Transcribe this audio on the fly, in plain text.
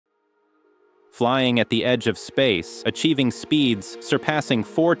flying at the edge of space, achieving speeds surpassing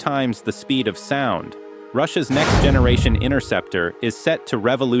 4 times the speed of sound. Russia's next-generation interceptor is set to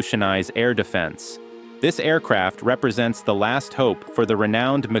revolutionize air defense. This aircraft represents the last hope for the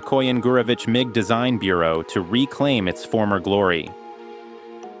renowned Mikoyan-Gurevich MiG Design Bureau to reclaim its former glory.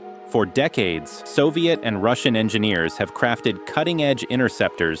 For decades, Soviet and Russian engineers have crafted cutting-edge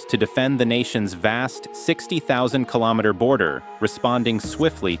interceptors to defend the nation's vast 60,000-kilometer border, responding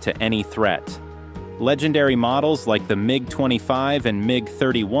swiftly to any threat. Legendary models like the MiG-25 and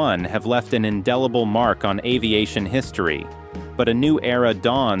MiG-41 have left an indelible mark on aviation history. But a new era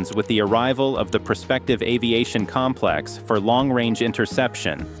dawns with the arrival of the Prospective Aviation Complex for Long-Range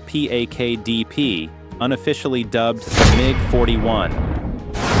Interception, PAKDP, unofficially dubbed the MiG-41.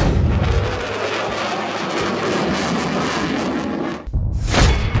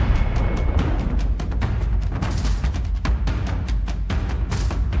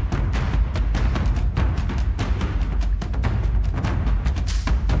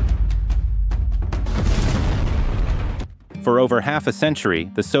 For over half a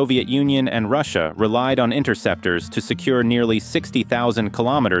century, the Soviet Union and Russia relied on interceptors to secure nearly 60,000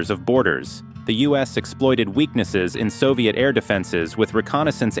 kilometers of borders. The U.S. exploited weaknesses in Soviet air defenses with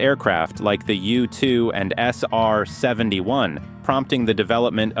reconnaissance aircraft like the U-2 and SR-71, prompting the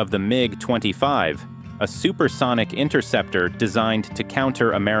development of the MiG-25, a supersonic interceptor designed to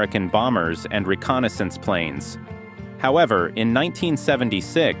counter American bombers and reconnaissance planes. However, in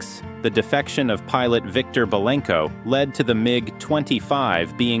 1976, the defection of pilot Viktor Belenko led to the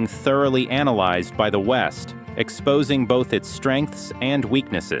MiG-25 being thoroughly analyzed by the West, exposing both its strengths and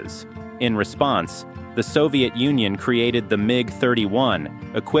weaknesses. In response, the Soviet Union created the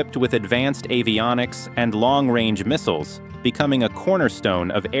MiG-31, equipped with advanced avionics and long-range missiles, becoming a cornerstone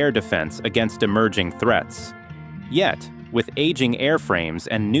of air defense against emerging threats. Yet, with aging airframes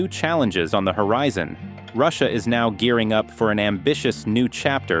and new challenges on the horizon, Russia is now gearing up for an ambitious new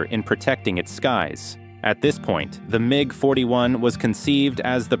chapter in protecting its skies. At this point, the MiG-41 was conceived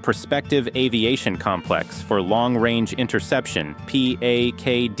as the Prospective Aviation Complex for Long-Range Interception,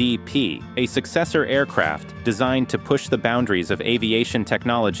 PAKDP, a successor aircraft designed to push the boundaries of aviation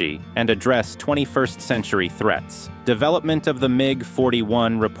technology and address 21st-century threats. Development of the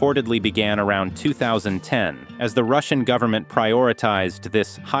MiG-41 reportedly began around 2010, as the Russian government prioritized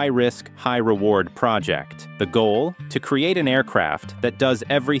this high-risk, high-reward project. The goal? To create an aircraft that does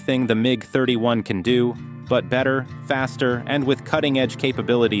everything the MiG-31 can do, but better, faster, and with cutting-edge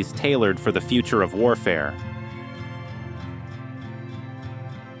capabilities tailored for the future of warfare.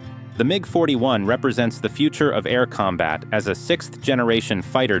 The MiG-41 represents the future of air combat as a sixth-generation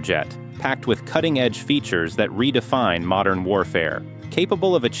fighter jet, packed with cutting-edge features that redefine modern warfare.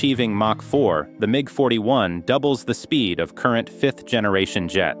 Capable of achieving Mach 4, the MiG-41 doubles the speed of current fifth-generation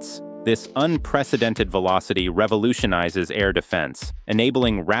jets. This unprecedented velocity revolutionizes air defense,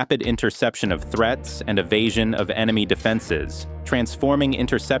 enabling rapid interception of threats and evasion of enemy defenses, transforming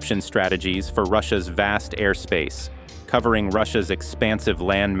interception strategies for Russia's vast airspace. Covering Russia's expansive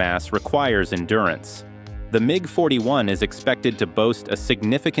landmass requires endurance. The MiG-41 is expected to boast a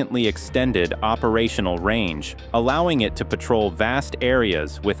significantly extended operational range, allowing it to patrol vast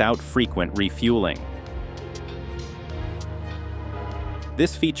areas without frequent refueling.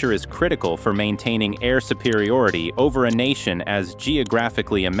 This feature is critical for maintaining air superiority over a nation as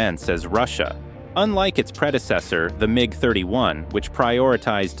geographically immense as Russia. Unlike its predecessor, the MiG-31, which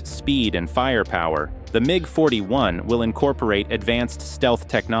prioritized speed and firepower, the MiG-41 will incorporate advanced stealth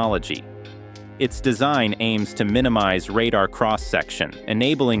technology. Its design aims to minimize radar cross-section,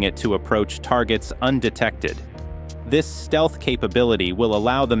 enabling it to approach targets undetected. This stealth capability will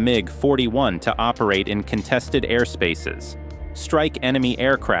allow the MiG-41 to operate in contested airspaces, strike enemy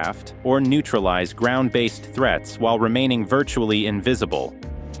aircraft, or neutralize ground-based threats while remaining virtually invisible.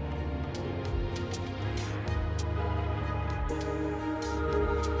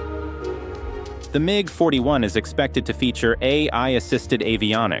 The MiG-41 is expected to feature AI-assisted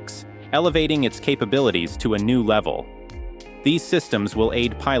avionics, elevating its capabilities to a new level. These systems will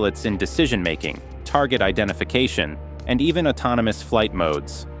aid pilots in decision-making, target identification, and even autonomous flight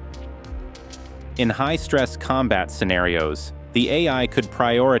modes. In high-stress combat scenarios, the AI could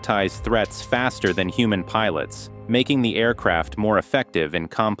prioritize threats faster than human pilots, making the aircraft more effective in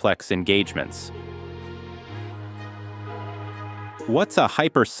complex engagements. What's a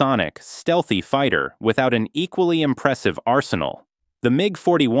hypersonic, stealthy fighter without an equally impressive arsenal? The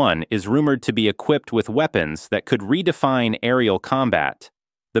MiG-41 is rumored to be equipped with weapons that could redefine aerial combat.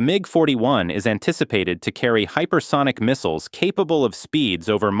 The MiG-41 is anticipated to carry hypersonic missiles capable of speeds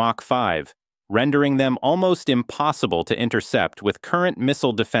over Mach 5, rendering them almost impossible to intercept with current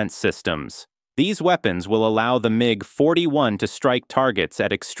missile defense systems. These weapons will allow the MiG-41 to strike targets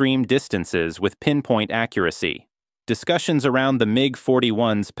at extreme distances with pinpoint accuracy. Discussions around the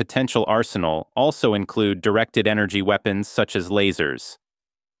MiG-41's potential arsenal also include directed energy weapons such as lasers.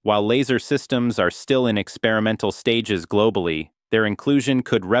 While laser systems are still in experimental stages globally, their inclusion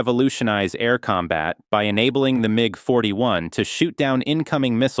could revolutionize air combat by enabling the MiG-41 to shoot down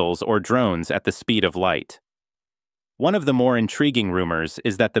incoming missiles or drones at the speed of light. One of the more intriguing rumors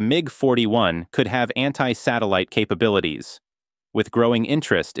is that the MiG-41 could have anti-satellite capabilities. With growing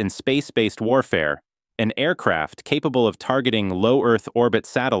interest in space-based warfare, an aircraft capable of targeting low Earth orbit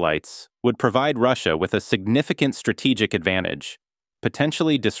satellites would provide Russia with a significant strategic advantage,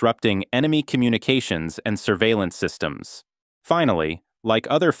 potentially disrupting enemy communications and surveillance systems. Finally, like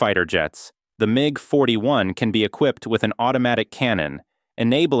other fighter jets, the MiG-41 can be equipped with an automatic cannon,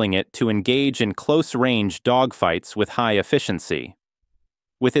 enabling it to engage in close-range dogfights with high efficiency.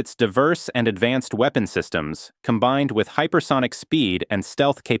 With its diverse and advanced weapon systems, combined with hypersonic speed and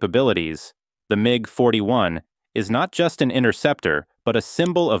stealth capabilities, the MiG-41 is not just an interceptor, but a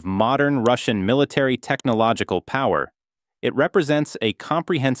symbol of modern Russian military technological power. It represents a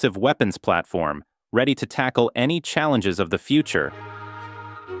comprehensive weapons platform ready to tackle any challenges of the future.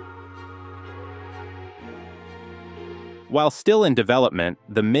 While still in development,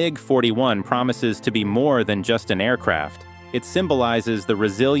 the MiG-41 promises to be more than just an aircraft. It symbolizes the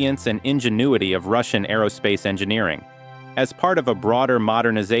resilience and ingenuity of Russian aerospace engineering. As part of a broader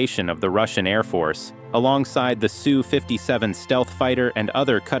modernization of the Russian Air Force, alongside the Su-57 stealth fighter and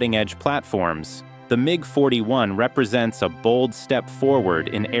other cutting-edge platforms, the MiG-41 represents a bold step forward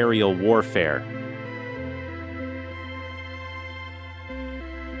in aerial warfare.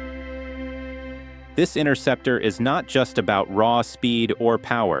 This interceptor is not just about raw speed or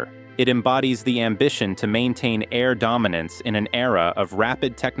power. It embodies the ambition to maintain air dominance in an era of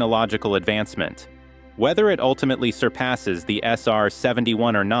rapid technological advancement. Whether it ultimately surpasses the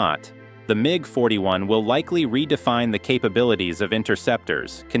SR-71 or not, the MiG-41 will likely redefine the capabilities of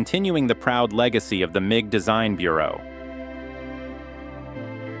interceptors, continuing the proud legacy of the MiG Design Bureau.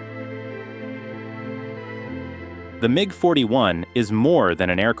 The MiG-41 is more than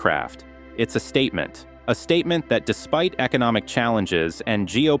an aircraft. It's a statement that despite economic challenges and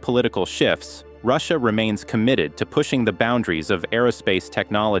geopolitical shifts, Russia remains committed to pushing the boundaries of aerospace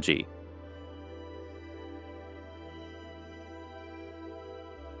technology.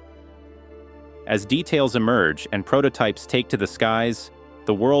 As details emerge and prototypes take to the skies,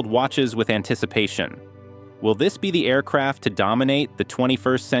 the world watches with anticipation. Will this be the aircraft to dominate the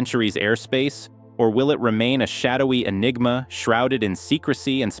 21st century's airspace, or will it remain a shadowy enigma shrouded in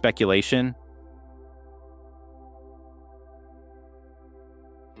secrecy and speculation?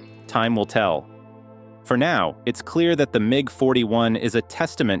 Time will tell. For now, it's clear that the MiG-41 is a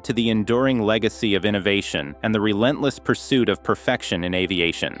testament to the enduring legacy of innovation and the relentless pursuit of perfection in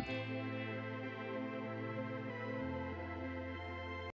aviation.